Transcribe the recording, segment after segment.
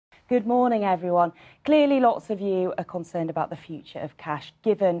Good morning, everyone. Clearly, lots of you are concerned about the future of cash,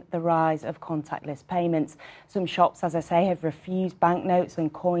 given the rise of contactless payments. Some shops, as I say, have refused banknotes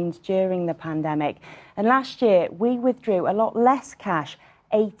and coins during the pandemic. And last year, we withdrew a lot less cash,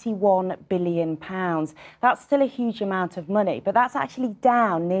 £81 billion. That's still a huge amount of money, but that's actually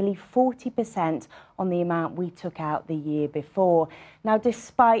down nearly 40% on the amount we took out the year before. Now,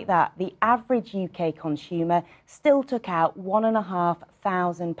 despite that, the average UK consumer still took out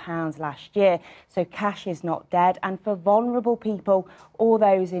 £1,500 last year. So cash is not dead. And for vulnerable people or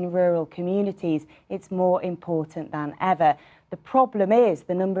those in rural communities, it's more important than ever. The problem is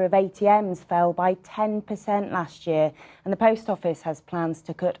the number of ATMs fell by 10% last year, and the Post Office has plans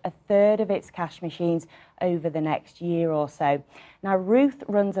to cut a third of its cash machines over the next year or so. Now, Ruth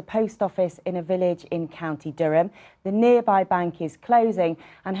runs a post office in a village in County Durham. The nearby bank is closing,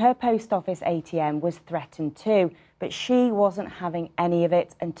 and her post office ATM was threatened too, but she wasn't having any of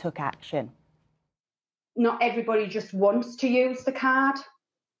it and took action. Not everybody just wants to use the card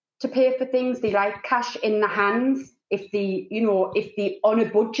to pay for things. They like cash in the hands. If they're on a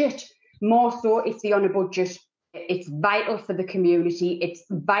budget, more so if they're on a budget, it's vital for the community. It's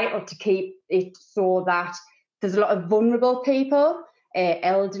vital to keep it so that there's a lot of vulnerable people,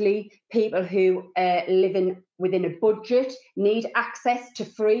 elderly people who live within a budget, need access to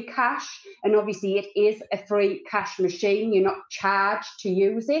free cash. And obviously it is a free cash machine. You're not charged to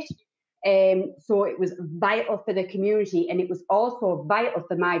use it. So it was vital for the community, and it was also vital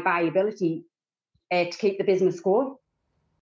for my viability to keep the business going.